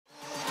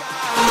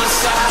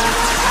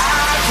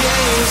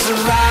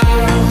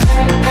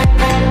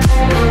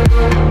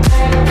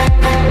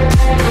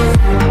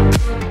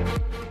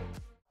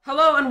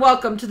Hello and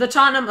welcome to the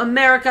Tottenham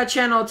America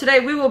channel. Today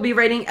we will be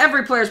rating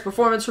every player's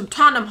performance from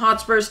Tottenham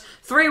Hotspur's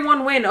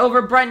 3-1 win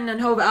over Brighton and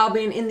Hove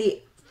Albion in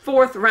the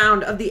 4th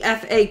round of the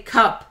FA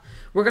Cup.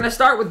 We're going to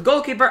start with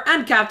goalkeeper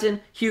and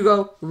captain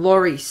Hugo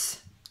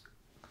Lloris.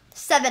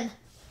 7.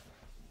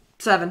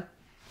 7.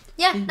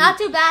 Yeah, not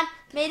too bad.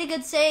 Made a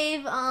good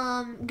save.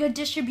 Good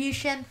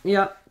distribution.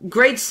 Yeah,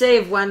 great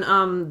save when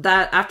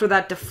after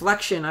that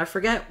deflection. I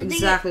forget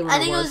exactly when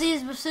it was. I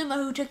think it was Basuma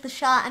who took the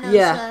shot, and it was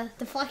a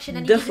deflection,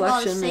 and he did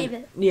well to save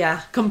it.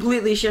 Yeah,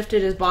 completely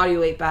shifted his body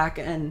weight back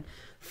and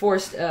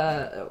was forced into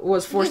a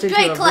really good save.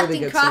 Great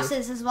collecting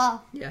crosses as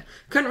well. Yeah,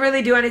 couldn't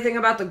really do anything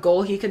about the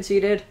goal he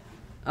conceded.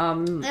 It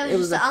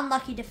was just an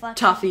unlucky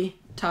deflection.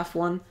 Tough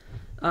one.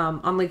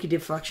 Unlucky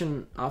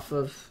deflection off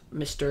of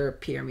Mr.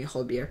 Pierre-Emile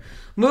Højbjerg.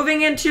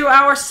 Moving into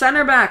our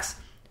center backs.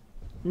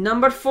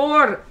 Number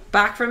 4,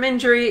 back from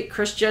injury,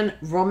 Christian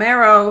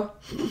Romero.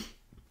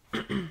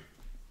 I'm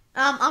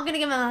going to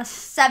give him a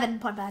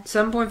 7.5.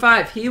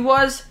 7.5. He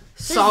was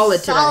solid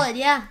today. Solid,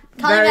 yeah.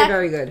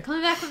 Very good.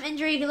 Coming back from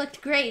injury, he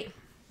looked great.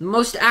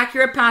 Most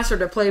accurate passer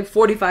to play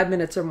 45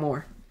 minutes or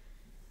more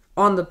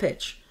on the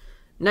pitch.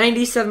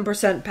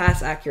 97%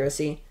 pass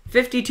accuracy,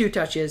 52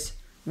 touches,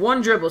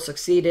 1 dribble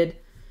succeeded,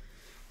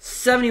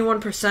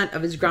 71%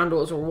 of his ground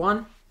duels were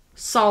won.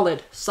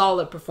 Solid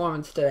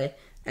performance today.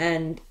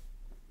 And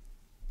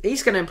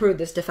he's going to improve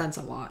this defense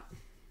a lot.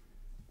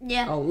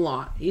 Yeah. A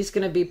lot. He's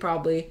going to be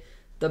probably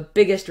the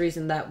biggest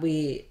reason that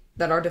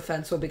our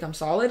defense will become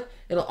solid.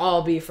 It'll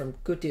all be from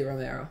Guti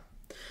Romero.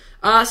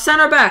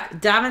 Center back,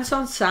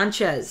 Davinson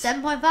Sanchez.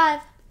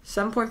 7.5.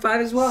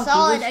 7.5 as well.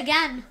 Solid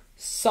again.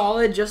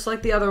 Solid, just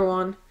like the other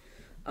one.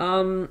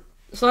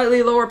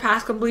 Slightly lower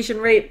pass completion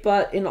rate,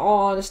 but in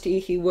all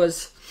honesty, he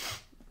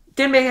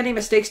didn't make any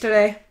mistakes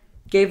today.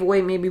 Gave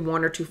away maybe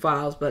 1 or 2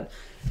 fouls, but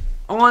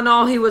all in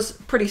all, he was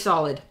pretty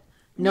solid.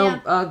 No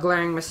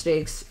glaring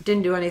mistakes.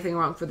 Didn't do anything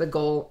wrong for the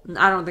goal.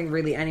 I don't think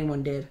really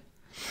anyone did.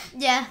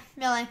 Yeah,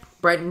 really.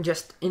 Brighton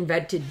just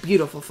invented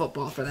beautiful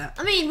football for that.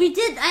 I mean, we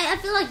did. I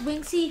feel like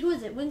Winksy, who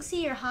is it?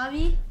 Winksy or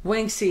Javi?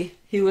 Winksy.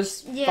 He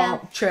was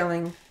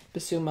trailing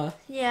Basuma.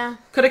 Yeah.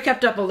 Could have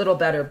kept up a little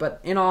better, but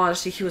in all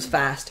honesty, he was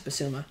fast,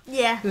 Basuma.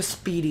 Yeah. He was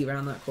speedy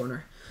around that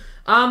corner.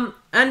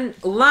 And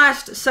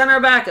last, center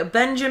back,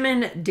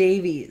 Benjamin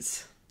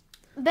Davies.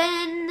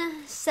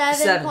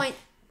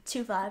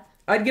 7.25.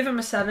 I'd give him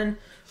a 7.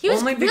 He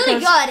was really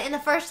good in the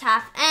first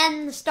half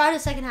and the start of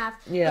the second half.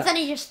 Yeah. But then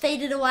he just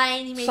faded away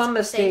and he made some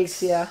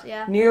mistakes.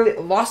 Yeah. Nearly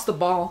lost the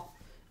ball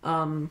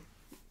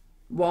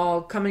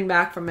while coming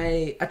back from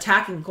a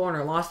attacking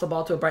corner. Lost the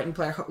ball to a Brighton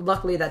player.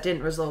 Luckily, that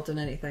didn't result in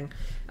anything.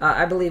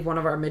 I believe one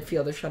of our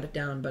midfielders shut it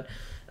down. But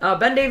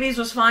Ben Davies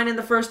was fine in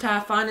the first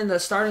half, fine in the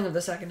starting of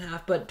the second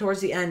half. But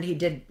towards the end, he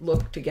did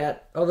look to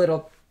get a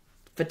little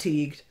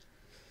fatigued.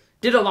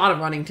 Did a lot of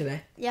running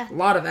today. Yeah. A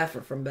lot of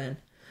effort from Ben.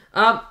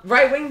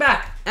 Right wing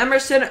back,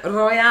 Emerson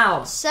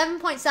Royale.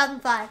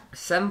 7.75.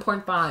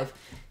 7.5.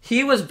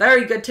 He was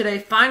very good today.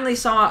 Finally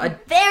saw a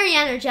very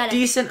energetic,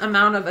 decent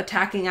amount of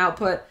attacking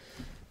output.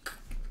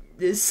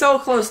 So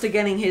close to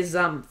getting his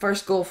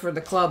first goal for the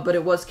club, but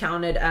it was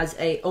counted as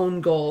a own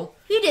goal.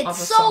 He did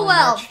so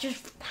well. Match.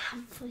 Just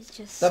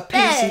the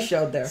pace he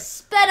showed there.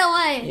 Sped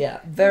away. Yeah,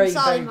 very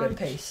good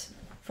pace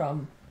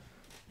from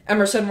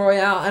Emerson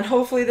Royale, and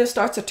hopefully this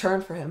starts a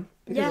turn for him.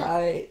 Because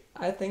I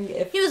think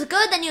if he was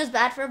good, then he was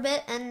bad for a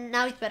bit, and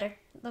now he's better.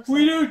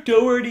 We know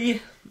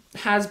Doherty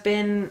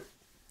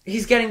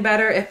he's getting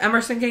better. If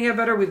Emerson can get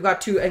better, we've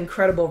got 2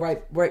 incredible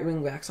right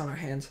wing backs on our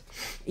hands.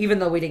 Even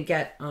though we didn't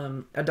get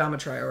Adama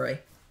Traore.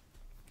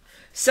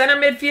 Center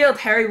midfield,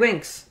 Harry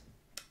Winks.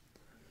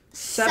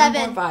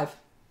 7.5.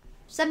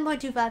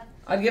 7.25.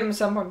 I'd give him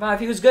 7.5.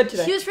 He was good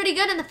today. He was pretty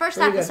good in the first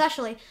half,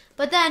 especially.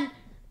 But then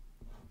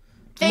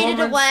faded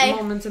away.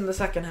 Moments in the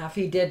second half,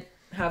 he did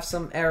have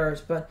some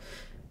errors, but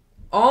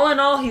all in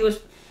all, he was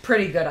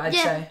pretty good, I'd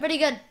say. Yeah, pretty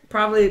good.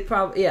 Probably,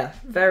 yeah,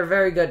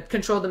 very good.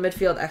 Controlled the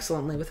midfield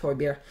excellently with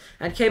Højbjerg,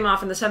 and came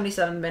off in the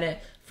 77th minute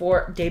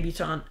for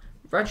debutant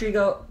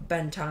Rodrigo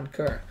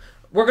Bentancur.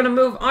 We're going to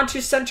move on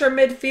to center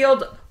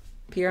midfield,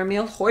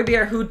 Pierre-Emile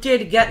Højbjerg, who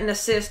did get an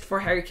assist for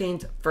Harry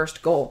Kane's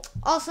first goal.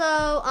 Also,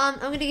 I'm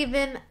going to give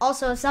him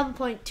also a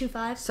 7.25.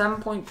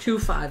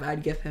 7.25,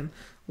 I'd give him.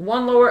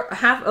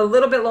 A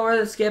little bit lower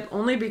than Skip,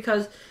 only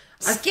because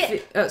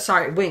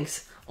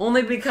Winks.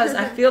 Only because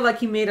I feel like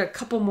he made a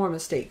couple more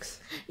mistakes.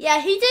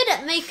 Yeah, he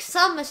did make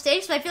some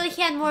mistakes, but I feel like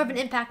he had more of an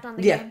impact on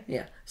the game.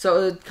 Yeah.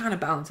 So it kind of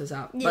balances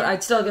out. Yeah. But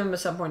I'd still give him a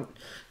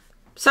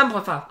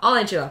 7.5. I'll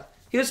answer that.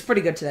 He was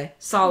pretty good today.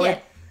 Solid. Yeah.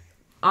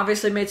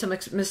 Obviously made some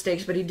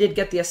mistakes, but he did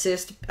get the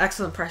assist.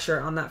 Excellent pressure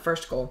on that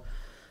first goal.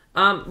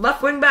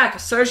 Left wing back,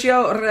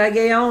 Sergio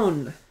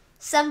Reguilón.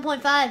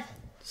 7.5.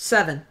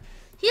 7.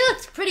 He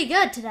looked pretty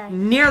good today.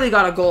 Nearly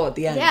got a goal at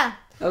the end. Yeah.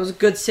 That was a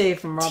good save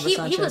from Robert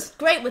Sanchez. He was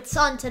great with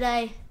Son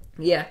today.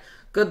 Yeah.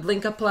 Good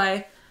link-up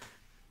play.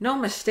 no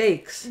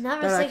mistakes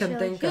Never that I six, can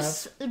really. think of.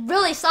 Just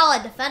really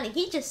solid defending.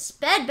 He just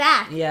sped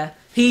back. Yeah,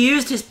 he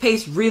used his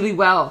pace really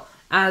well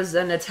as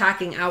an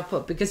attacking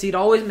output because he'd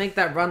always make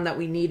that run that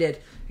we needed.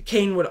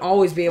 Kane would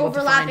always be able to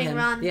find Overlapping him.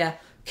 run. Yeah,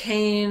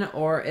 Kane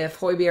or if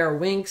Højbjerg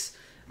winks.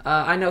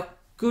 I know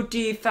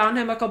Guti found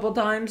him a couple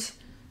times.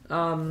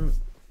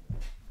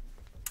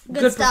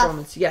 Good stuff.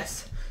 performance,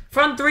 yes.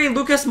 Front three,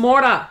 Lucas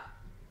Moura.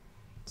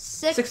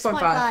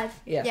 6.5.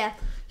 Yeah.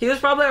 He was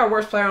probably our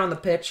worst player on the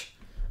pitch.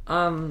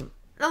 I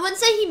wouldn't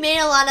say he made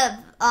a lot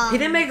of... He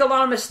didn't make a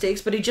lot of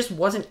mistakes, but he just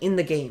wasn't in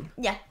the game.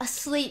 Yeah,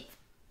 asleep.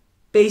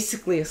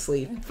 Basically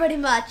asleep. Pretty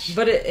much.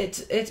 But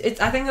it's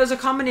I think it was a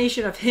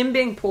combination of him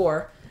being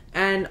poor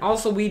and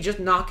also we just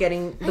not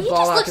getting the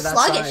ball out to that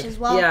side. He just looked sluggish as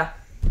well. Yeah.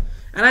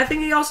 And I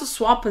think he also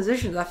swapped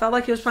positions. I felt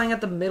like he was playing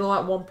at the middle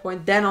at one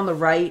point, then on the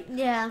right.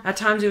 Yeah. At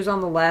times he was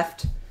on the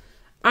left.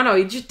 I don't know,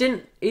 he just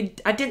didn't...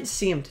 I didn't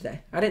see him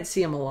today. I didn't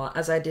see him a lot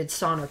as I did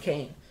Son or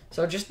Kane.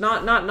 So just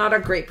not a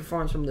great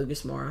performance from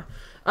Lucas Moura.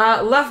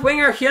 Left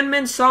winger,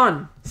 Heung-min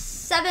Son.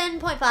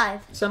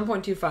 7.5.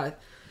 7.25.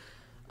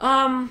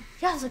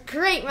 That was a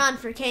great run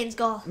for Kane's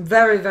goal.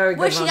 Very, very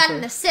good Wish he run got for-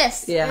 an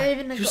assist. Yeah, Or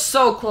even a he was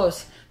goal. so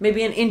close.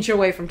 Maybe an inch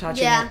away from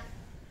touching Yeah.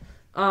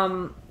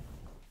 it.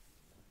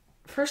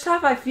 First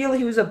half, I feel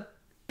he was a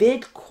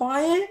bit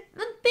quiet. A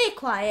bit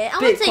quiet. I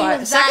Bit wouldn't say quiet. he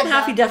was Second bad,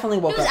 half, though. he definitely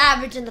woke He was up.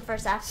 average in the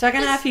first half.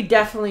 Second half, he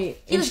definitely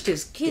he was- inched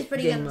his he was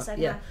pretty good in game the up.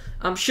 second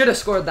Yeah. Should have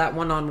scored that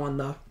 1-on-1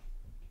 though.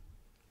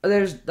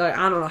 There's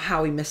I don't know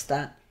how he missed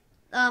that.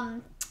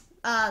 The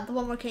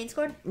one where Kane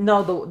scored?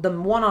 No, the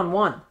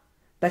 1-on-1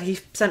 that he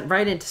sent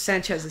right into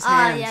Sanchez's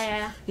Ah, hands.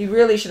 yeah. He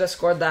really should have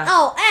scored that.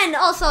 Oh, and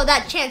also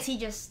that chance he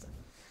just...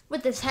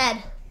 With his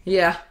head.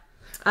 Yeah.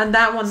 And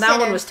that one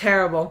Sitter. was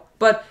terrible.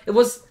 But it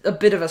was a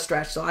bit of a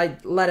stretch, so I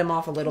let him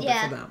off a little bit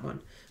Yeah. for that one.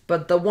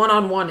 But the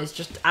 1-on-1 is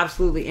just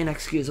absolutely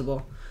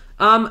inexcusable.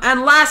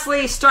 And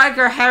lastly,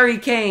 striker Harry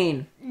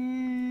Kane.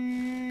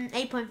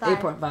 8.5.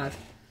 8.5.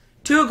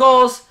 2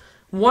 goals.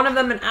 One of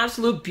them an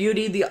absolute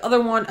beauty. The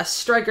other one a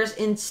striker's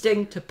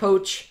instinct to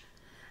poach.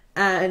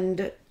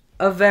 And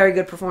a very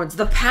good performance.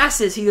 The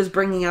passes he was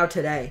bringing out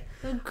today.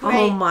 Great.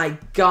 Oh my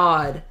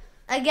god.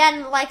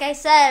 Again, like I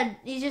said,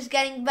 he's just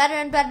getting better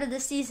and better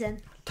this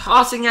season.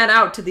 Tossing it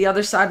out to the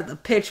other side of the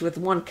pitch with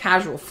one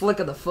casual flick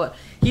of the foot.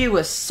 He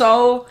was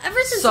so Ever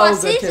since so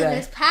last good season, today.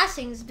 his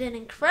passing's been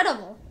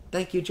incredible.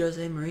 Thank you,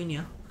 Jose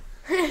Mourinho.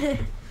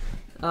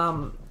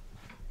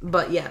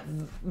 But yeah,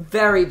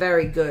 very,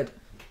 very good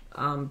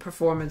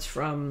performance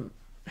from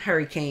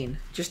Harry Kane.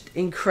 Just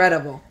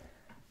incredible.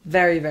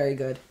 Very, very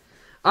good.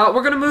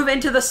 We're going to move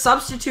into the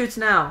substitutes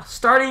now.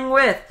 Starting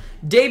with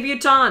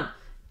debutant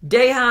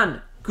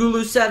Dejan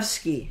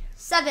Kulusevski.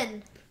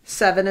 7.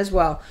 7 as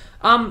well.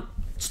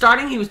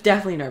 Starting, he was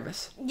definitely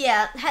nervous.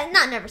 Yeah,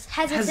 not nervous.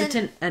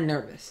 Hesitant and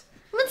nervous.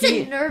 I wouldn't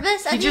say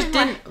nervous. He just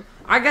didn't...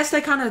 I guess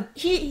they kind of...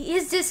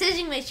 His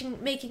decision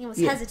making was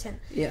hesitant.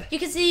 Yeah. You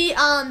can see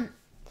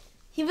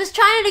he was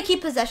trying to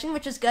keep possession,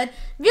 which was good.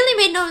 Really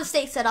made no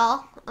mistakes at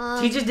all.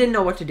 He just didn't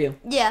know what to do.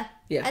 Yeah.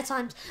 Yeah. At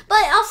times.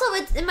 But also,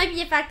 it might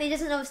be a fact that he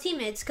doesn't know his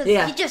teammates because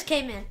he just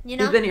came in, you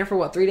know? He's been here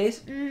for, 3 days?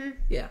 Mm-hmm.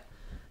 Yeah.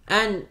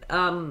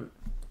 And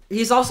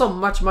he's also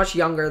much, much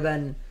younger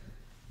than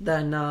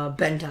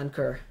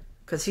Bentancur.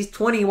 Because he's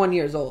 21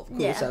 years old,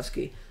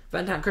 Kulusevski. Yeah.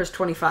 Bentancur's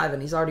 25,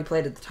 and he's already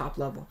played at the top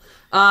level.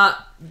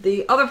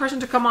 The other person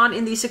to come on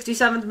in the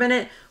 67th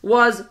minute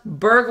was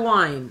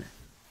Bergwijn.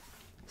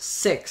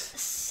 6.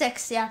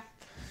 6, yeah.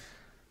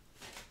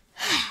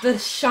 The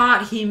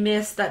shot he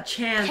missed, that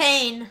chance.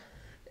 Kane.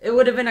 It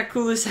would have been a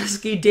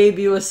Kulusevski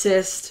debut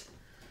assist.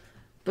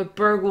 But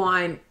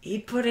Bergwijn, he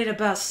put it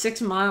about 6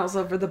 miles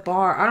over the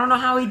bar. I don't know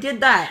how he did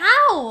that.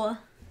 How?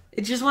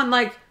 It just went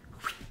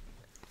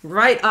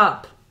right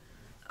up.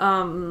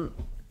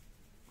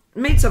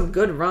 Made some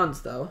good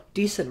runs though.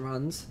 Decent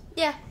runs.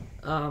 Yeah.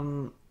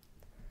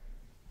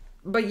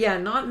 But yeah,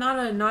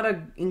 not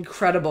a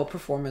incredible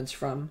performance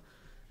from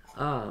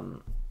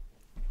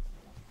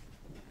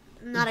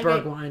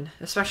Bergwijn,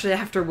 especially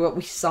after what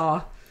we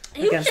saw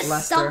against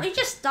Leicester. He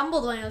just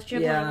stumbled when he was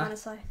dribbling, Yeah.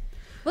 honestly.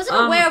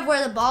 Wasn't aware of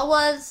where the ball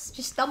was,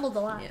 just stumbled a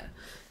lot. Yeah.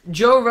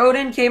 Joe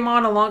Rodon came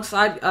on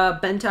alongside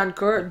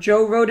Bentancur.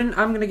 Joe Rodon,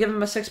 I'm going to give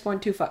him a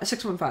 6.25,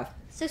 6.5.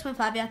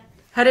 6.5, yeah.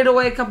 Headed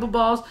away a couple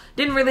balls.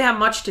 Didn't really have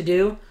much to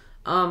do.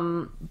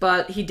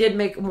 But he did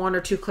make 1 or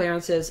 2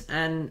 clearances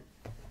and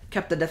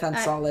kept the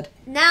defense solid.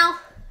 Now,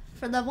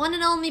 for the one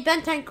and only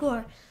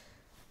Bentancur.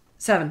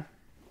 7.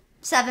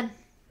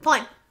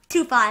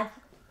 7.25.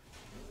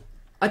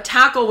 A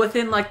tackle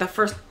within the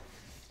first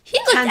He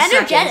looked 10 seconds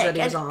energetic that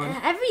he was and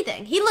on.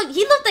 everything. He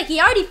looked like he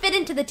already fit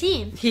into the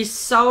team. He's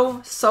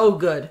so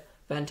good,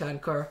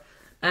 Bentancur.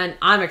 And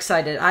I'm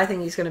excited. I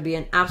think he's going to be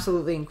an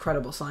absolutely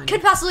incredible signing.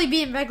 Could possibly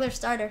be a regular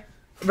starter.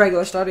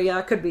 Regular starter,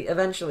 yeah, could be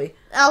eventually.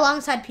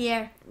 Alongside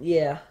Pierre.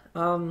 Yeah.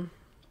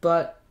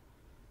 But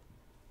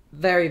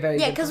very, very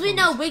good. Yeah, because we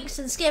know Winks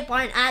and Skip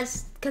aren't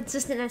as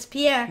consistent as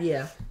Pierre.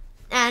 Yeah.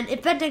 And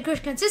if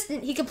Bentancur's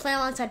consistent, he could play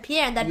alongside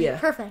Pierre, and that'd be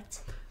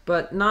perfect.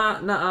 But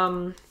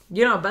Bentancur.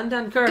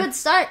 Good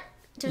start.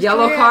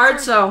 Yellow card,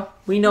 so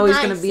we know he's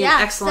going to be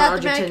an excellent South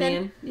Argentinian.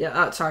 American.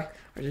 Yeah,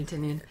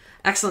 Argentinian.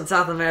 Excellent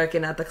South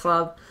American at the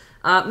club.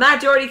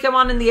 Matt Doherty came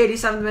on in the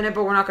 87th minute,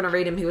 but we're not going to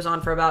rate him. He was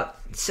on for about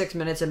 6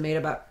 minutes and made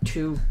about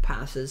 2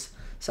 passes.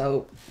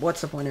 So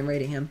what's the point in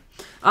rating him?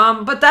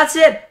 But that's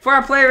it for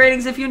our player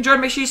ratings. If you enjoyed,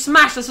 make sure you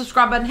smash the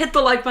subscribe button, hit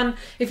the like button.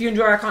 If you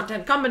enjoy our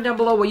content, comment down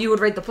below what you would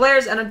rate the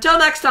players. And until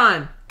next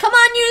time, Come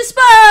on, you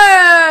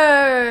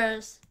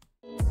Spurs!